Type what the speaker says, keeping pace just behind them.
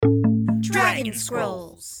Dragon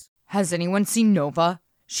Scrolls. Has anyone seen Nova?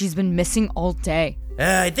 She's been missing all day.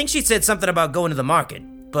 I think she said something about going to the market.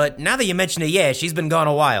 But now that you mention it, yeah, she's been gone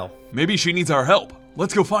a while. Maybe she needs our help.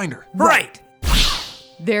 Let's go find her. Right!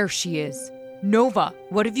 There she is. Nova,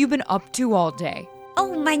 what have you been up to all day?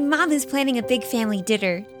 Oh, my mom is planning a big family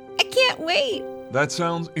dinner. I can't wait. That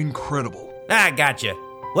sounds incredible. Gotcha.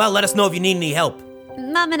 Well, let us know if you need any help.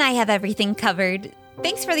 Mom and I have everything covered.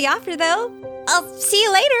 Thanks for the offer, though. I'll see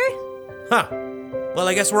you later. Huh. Well,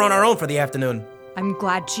 I guess we're on our own for the afternoon. I'm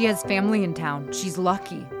glad she has family in town. She's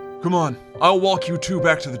lucky. Come on, I'll walk you two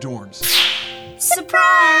back to the dorms. Surprise!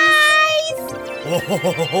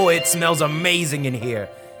 Oh, it smells amazing in here.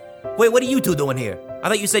 Wait, what are you two doing here? I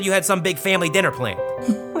thought you said you had some big family dinner planned.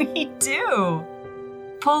 We do.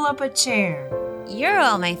 Pull up a chair. You're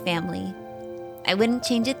all my family. I wouldn't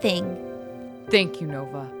change a thing. Thank you,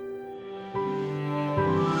 Nova.